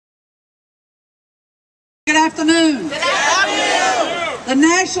Good afternoon. Good afternoon. The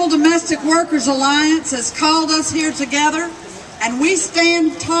National Domestic Workers Alliance has called us here together, and we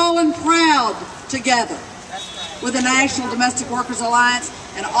stand tall and proud together with the National Domestic Workers Alliance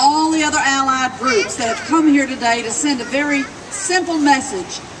and all the other allied groups that have come here today to send a very simple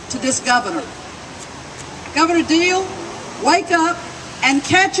message to this governor. Governor Deal, wake up and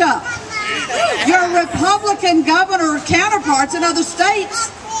catch up. Your Republican governor counterparts in other states,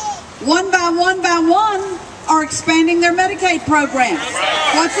 one by one, are expanding their Medicaid programs.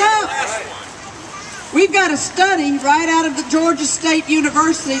 What's up? We've got a study right out of the Georgia State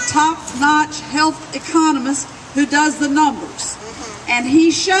University, top-notch health economist who does the numbers. And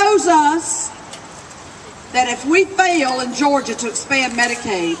he shows us that if we fail in Georgia to expand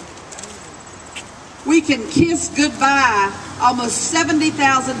Medicaid, we can kiss goodbye almost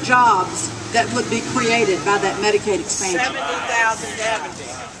 70,000 jobs that would be created by that Medicaid expansion.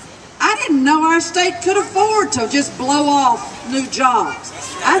 70,000 I didn't know our state could afford to just blow off new jobs.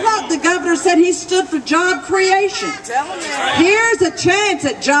 I thought the governor said he stood for job creation. Here's a chance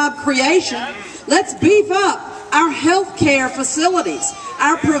at job creation. Let's beef up our health care facilities,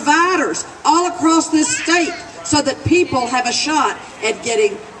 our providers all across this state so that people have a shot at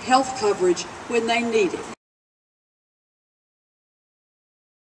getting health coverage when they need it.